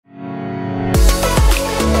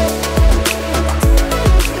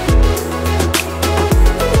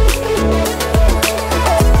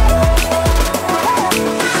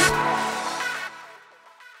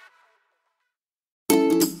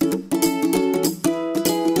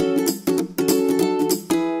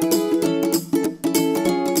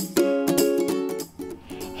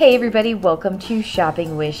Hey everybody, welcome to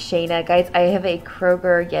Shopping with Shana. Guys, I have a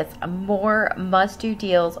Kroger, yes, more must-do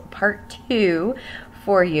deals part 2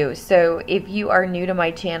 for you. So if you are new to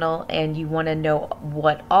my channel and you want to know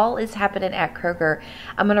what all is happening at Kroger,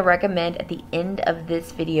 I'm going to recommend at the end of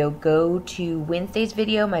this video, go to Wednesday's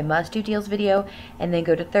video, my must-do deals video, and then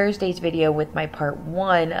go to Thursday's video with my part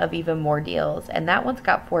 1 of even more deals. And that one's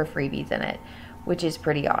got 4 freebies in it, which is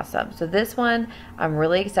pretty awesome. So this one I'm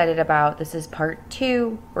really excited about. This is part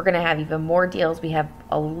 2. We're gonna have even more deals. We have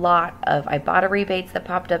a lot of Ibotta rebates that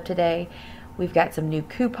popped up today. We've got some new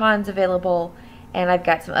coupons available, and I've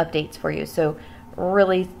got some updates for you. So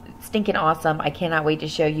really stinking awesome. I cannot wait to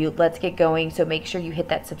show you. Let's get going. So make sure you hit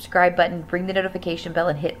that subscribe button, ring the notification bell,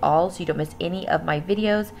 and hit all so you don't miss any of my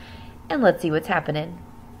videos. And let's see what's happening.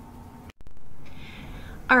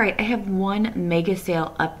 All right, I have one mega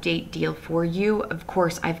sale update deal for you. Of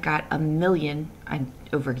course, I've got a million, I'm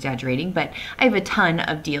over exaggerating, but I have a ton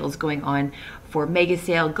of deals going on for mega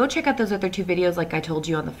sale. Go check out those other 2 videos like I told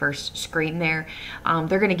you on the first screen there.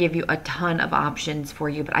 They're gonna give you a ton of options for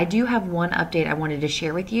you, but I do have one update I wanted to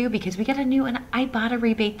share with you because we got a new Ibotta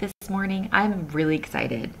rebate this morning. I'm really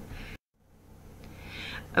excited.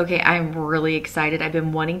 Okay, I'm really excited. I've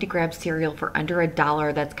been wanting to grab cereal for under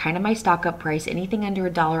 $1. That's kind of my stock up price. Anything under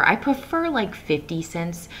 $1. I prefer like 50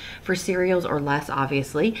 cents for cereals or less,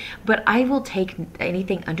 obviously, but I will take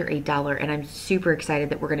anything under $1, and I'm super excited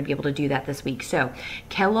that we're going to be able to do that this week. So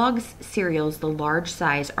Kellogg's cereals, the large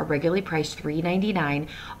size, are regularly priced $3.99,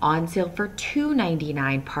 on sale for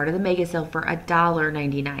 $2.99, part of the mega sale for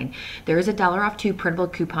 $1.99. There is a $1 off 2 printable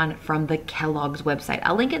coupon from the Kellogg's website.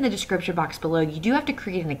 I'll link it in the description box below. You do have to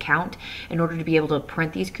create an account in order to be able to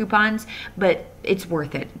print these coupons, but it's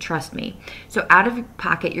worth it, trust me. So out of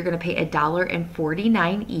pocket, you're going to pay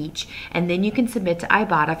 $1.49 each, and then you can submit to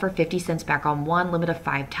Ibotta for 50 cents back on one, limit of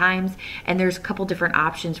 5 times. And there's a couple different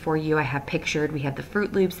options for you. I have pictured, we have the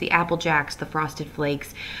Fruit Loops, the Apple Jacks, the Frosted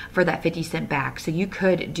Flakes for that 50 cent back. So you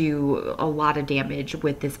could do a lot of damage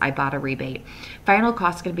with this Ibotta rebate. Final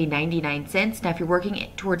cost is going to be 99 cents. Now, if you're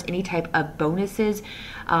working towards any type of bonuses,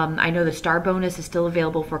 I know the Star bonus is still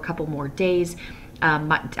available for a couple more days.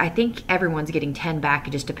 I think everyone's getting 10 back.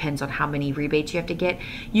 It just depends on how many rebates you have to get.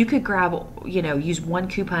 You could grab, use one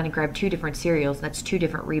coupon and grab 2 different cereals. That's 2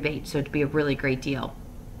 different rebates, so it'd be a really great deal.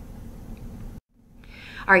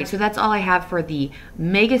 All right, so that's all I have for the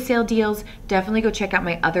mega sale deals. Definitely go check out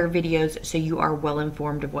my other videos so you are well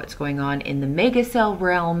informed of what's going on in the mega sale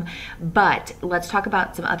realm. But let's talk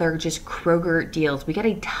about some other just Kroger deals. We got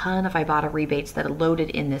a ton of Ibotta rebates that are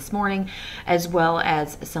loaded in this morning, as well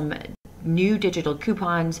as some new digital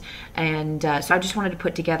coupons, and so I just wanted to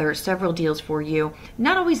put together several deals for you.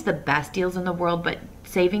 Not always the best deals in the world, but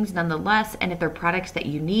savings nonetheless, and if they're products that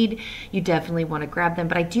you need, you definitely want to grab them,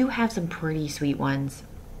 but I do have some pretty sweet ones.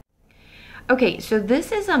 Okay, so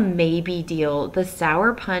this is a maybe deal, the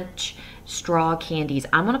Sour Punch straw candies.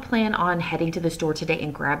 I'm gonna plan on heading to the store today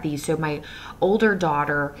and grab these. So my older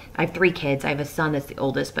daughter, I have 3 kids. I have a son that's the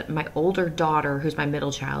oldest, but my older daughter, who's my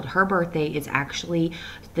middle child, her birthday is actually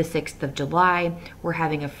the 6th of July. We're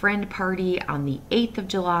having a friend party on the 8th of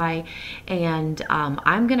July, and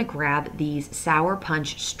I'm gonna grab these Sour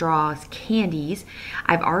Punch straws candies.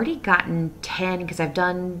 I've already gotten 10 because I've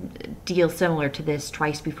done deals similar to this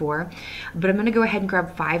twice before, but I'm gonna go ahead and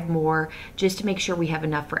grab 5 more just to make sure we have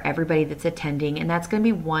enough for everybody that's attending, and that's going to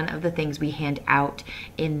be one of the things we hand out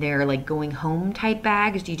in their like going home type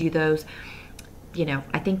bags. Do you do those?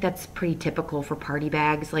 I think that's pretty typical for party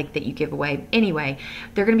bags like that you give away. Anyway,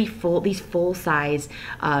 they're going to be these full size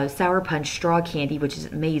Sour Punch straw candy, which is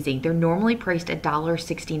amazing. They're normally priced at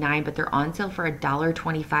 $1.69, but they're on sale for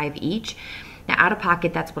 $1.25 each. Now, out of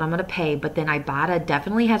pocket, that's what I'm going to pay, but then Ibotta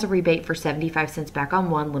definitely has a rebate for 75 cents back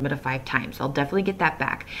on one, limit of 5 times. So I'll definitely get that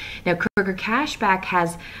back. Now, Kroger Cashback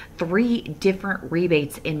has 3 different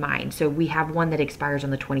rebates in mind. So we have one that expires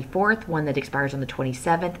on the 24th, one that expires on the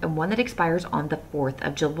 27th, and one that expires on the 4th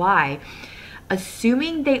of July.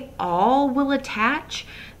 Assuming they all will attach,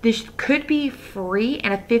 this could be free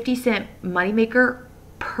and a 50-cent moneymaker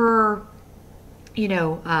per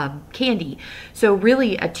candy. So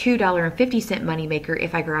really a $2.50 moneymaker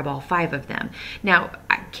if I grab all 5 of them. Now,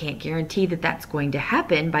 I can't guarantee that that's going to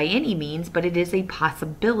happen by any means, but it is a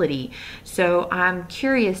possibility. So I'm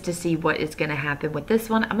curious to see what is going to happen with this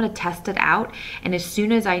one. I'm going to test it out, and as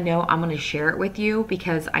soon as I know, I'm going to share it with you,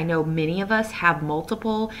 because I know many of us have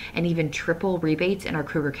multiple and even triple rebates in our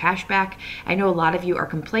Kroger Cashback. I know a lot of you are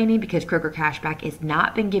complaining because Kroger Cashback has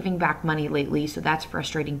not been giving back money lately, so that's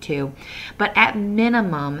frustrating too. But at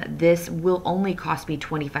minimum, this will only cost me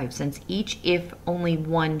 25 cents each if only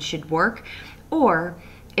one should work. Or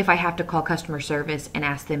if I have to call customer service and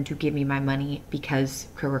ask them to give me my money because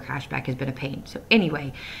Kroger cashback has been a pain. So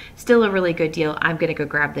anyway, still a really good deal. I'm going to go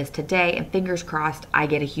grab this today, and fingers crossed I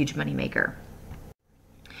get a huge money maker.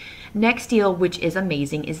 Next deal, which is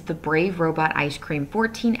amazing, is the Brave Robot Ice Cream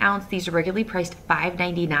 14 ounce. These are regularly priced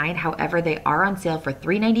 $5.99. However, they are on sale for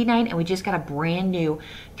 $3.99, and we just got a brand new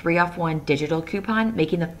 3-off-1 digital coupon,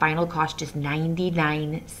 making the final cost just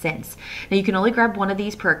 99 cents. Now, you can only grab one of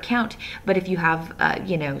these per account, but if you have,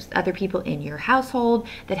 other people in your household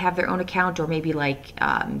that have their own account, or maybe like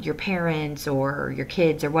your parents or your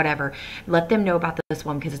kids or whatever, let them know about this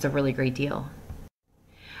one because it's a really great deal.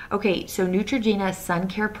 Okay, so Neutrogena sun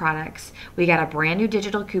care products, we got a brand new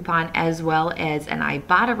digital coupon as well as an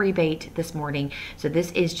Ibotta rebate this morning. So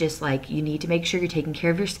this is just like, you need to make sure you're taking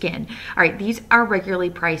care of your skin. All right, these are regularly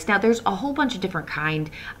priced. Now there's a whole bunch of different kind.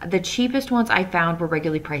 The cheapest ones I found were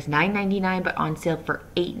regularly priced $9.99, but on sale for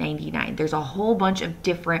 $8.99. There's a whole bunch of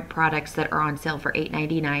different products that are on sale for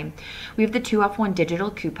 $8.99. We have the 2-off-1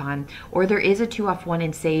 digital coupon, or there is a 2-off-1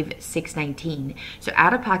 and save $6.19. So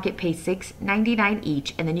out of pocket, pay $6.99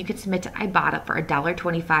 each, and then you can submit to Ibotta for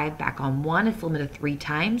 $1.25 back on one. It's limited 3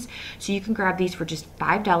 times. So you can grab these for just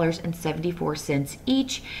 $5.74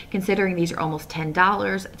 each. Considering these are almost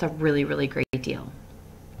 $10, it's a really, really great deal.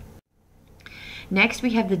 Next, we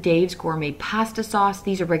have the Dave's Gourmet Pasta Sauce.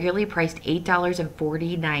 These are regularly priced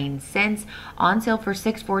 $8.49, on sale for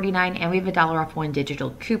 $6.49, and we have a $1-off-1 digital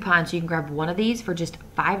coupon, so you can grab one of these for just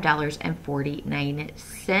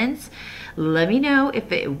 $5.49. Let me know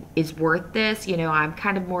if it is worth this. You know, I'm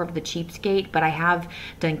kind of more of the cheapskate, but I have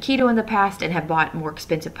done keto in the past and have bought more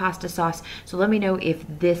expensive pasta sauce, so let me know if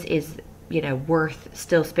this is, worth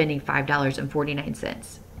still spending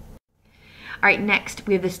 $5.49. All right, next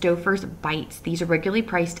we have the Stouffer's Bites. These are regularly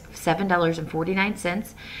priced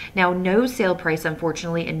 $7.49. Now, no sale price,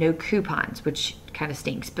 unfortunately, and no coupons, which kind of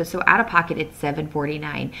stinks. But so out of pocket, it's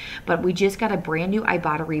 $7.49. But we just got a brand new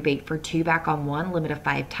Ibotta rebate for 2 back on 1, limit of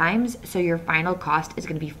 5 times. So your final cost is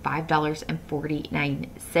going to be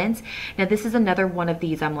 $5.49. Now, this is another one of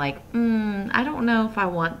these. I'm like, I don't know if I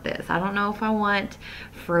want this. I don't know if I want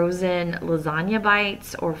frozen lasagna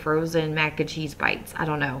bites or frozen mac and cheese bites. I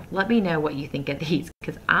don't know. Let me know what you think of these,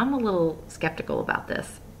 because I'm a little skeptical about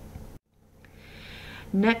this.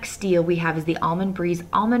 Next deal we have is the Almond Breeze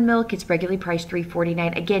Almond Milk. It's regularly priced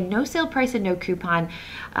 $3.49. Again, no sale price and no coupon,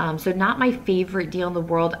 so not my favorite deal in the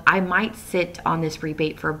world. I might sit on this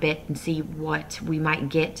rebate for a bit and see what we might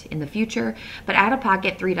get in the future. But out of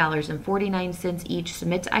pocket, $3.49 each.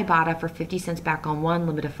 Submit to Ibotta for 50 cents back on one,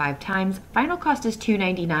 limit of 5 times. Final cost is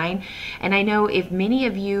 $2.99. And I know if many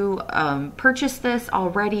of you purchased this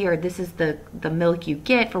already, or this is the milk you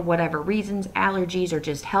get for whatever reasons, allergies or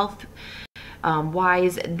just health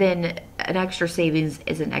wise, then an extra savings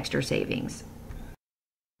is an extra savings.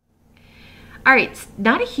 All right, it's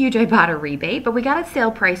not a huge Ibotta rebate, but we got a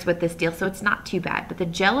sale price with this deal, so it's not too bad. But the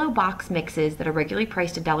Jell-O box mixes that are regularly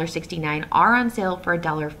priced $1.69 are on sale for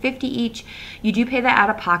 $1.50 each. You do pay that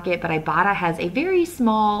out of pocket, but Ibotta has a very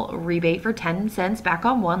small rebate for 10 cents back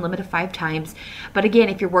on one, limit of 5 times. But again,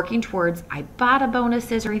 if you're working towards Ibotta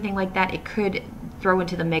bonuses or anything like that, it could throw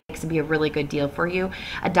into the mix and be a really good deal for you.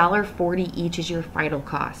 $1.40 each is your final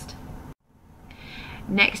cost.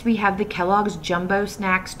 Next, we have the Kellogg's Jumbo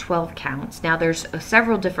Snacks 12 counts. Now, there's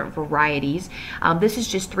several different varieties. This is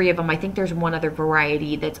just 3 of them. I think there's one other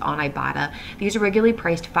variety that's on Ibotta. These are regularly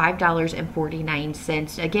priced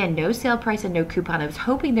 $5.49. Again, no sale price and no coupon. I was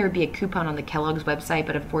hoping there would be a coupon on the Kellogg's website,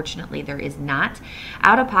 but unfortunately there is not.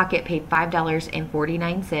 Out of pocket, paid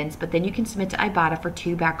 $5.49, but then you can submit to Ibotta for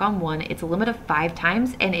 2 back on one. It's a limit of 5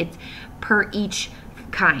 times, and it's per each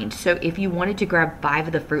kind. So if you wanted to grab 5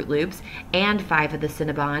 of the Fruit Loops and 5 of the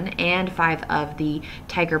Cinnabon and 5 of the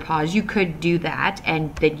Tiger Paws, you could do that,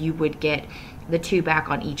 and then you would get the 2 back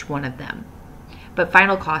on each one of them. But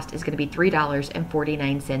final cost is going to be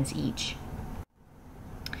 $3.49 each.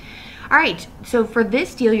 All right, so for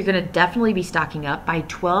this deal, you're going to definitely be stocking up. Buy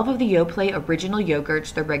 12 of the Yoplait original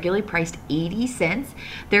yogurts. They're regularly priced 80 cents.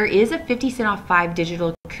 There is a 50 cent off 5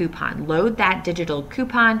 digital coupon. Load that digital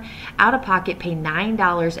coupon. Out of pocket, pay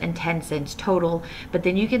 $9.10 total, but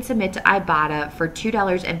then you can submit to Ibotta for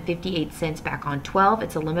 $2.58 back on 12.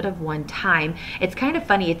 It's a limit of 1 time. It's kind of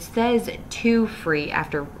funny. It says 2 free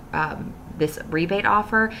after this rebate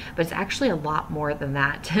offer, but it's actually a lot more than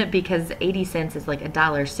that because 80 cents is like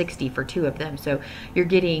 $1.60 for 2 of them. So you're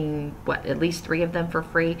getting, what, at least 3 of them for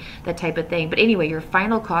free, that type of thing. But anyway, your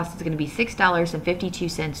final cost is going to be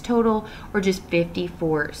 $6.52 total, or just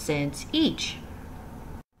 54 cents each.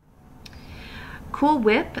 Cool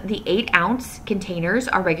Whip, the 8-ounce containers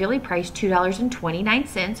are regularly priced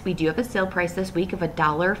 $2.29. We do have a sale price this week of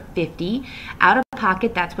 $1.50. Out of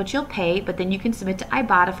pocket, that's what you'll pay, but then you can submit to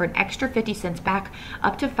Ibotta for an extra 50 cents back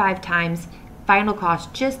up to 5 times. Final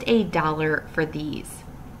cost, just $1 for these.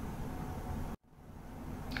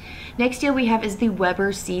 Next deal we have is the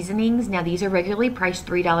Weber seasonings. Now these are regularly priced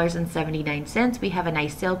 $3.79. We have a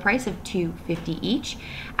nice sale price of $2.50 each.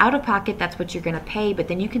 Out of pocket, that's what you're gonna pay, but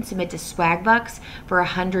then you can submit to Swag Bucks for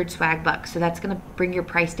 100 Swag Bucks. So that's gonna bring your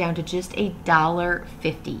price down to just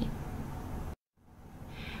 $1.50.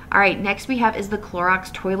 All right, next we have is the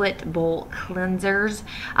Clorox Toilet Bowl Cleansers.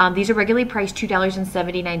 These are regularly priced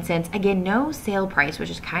 $2.79. Again, no sale price, which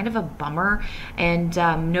is kind of a bummer, and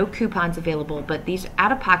no coupons available, but these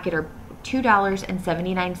out of pocket are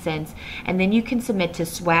 $2.79, and then you can submit to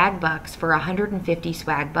Swag Bucks for 150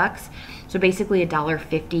 Swag Bucks. So basically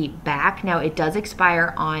 $1.50 back. Now it does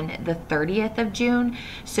expire on the 30th of June.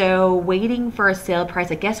 So waiting for a sale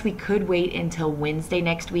price, I guess we could wait until Wednesday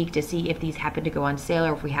next week to see if these happen to go on sale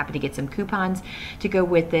or if we happen to get some coupons to go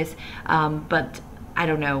with this. But I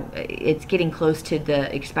don't know, it's getting close to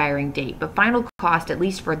the expiring date. But final cost, at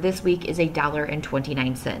least for this week, is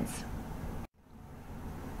 $1.29.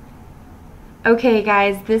 Okay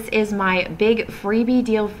guys, this is my big freebie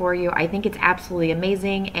deal for you. I think it's absolutely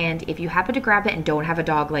amazing, and if you happen to grab it and don't have a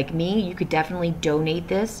dog like me, you could definitely donate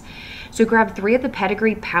this. So grab 3 of the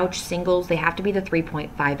Pedigree pouch singles. They have to be the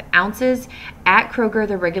 3.5 ounces. At Kroger,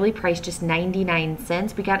 they're regularly priced just 99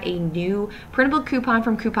 cents. We got a new printable coupon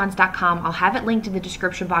from coupons.com. I'll have it linked in the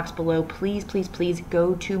description box below. Please, please, please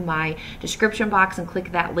go to my description box and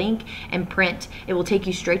click that link and print. It will take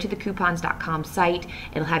you straight to the coupons.com site.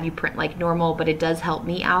 It'll have you print like normal, but it does help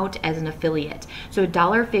me out as an affiliate. So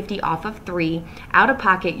 $1.50 off of 3. Out of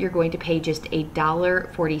pocket, you're going to pay just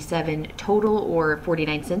 $1.47 total, or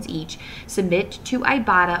 49 cents each. Submit to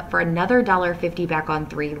Ibotta for another $1.50 back on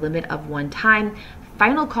 3, limit of 1 time.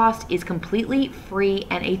 Final cost is completely free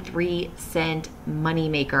and a 3-cent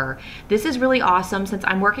moneymaker. This is really awesome. Since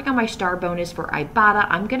I'm working on my star bonus for Ibotta,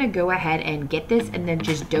 I'm gonna go ahead and get this and then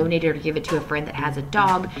just donate it or give it to a friend that has a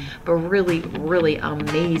dog. But really, really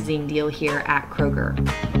amazing deal here at Kroger.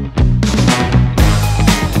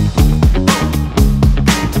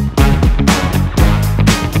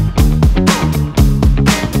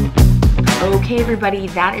 Okay everybody,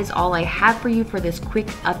 that is all I have for you for this quick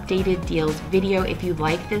updated deals video. If you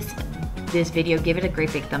like this video, give it a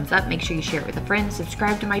great big thumbs up. Make sure you share it with a friend,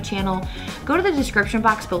 subscribe to my channel. Go to the description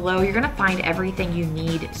box below. You're gonna find everything you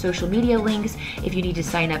need, social media links. If you need to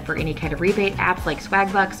sign up for any kind of rebate apps like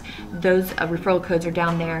Swag Bucks, those referral codes are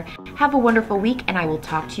down there. Have a wonderful week, and I will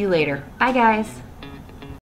talk to you later. Bye guys.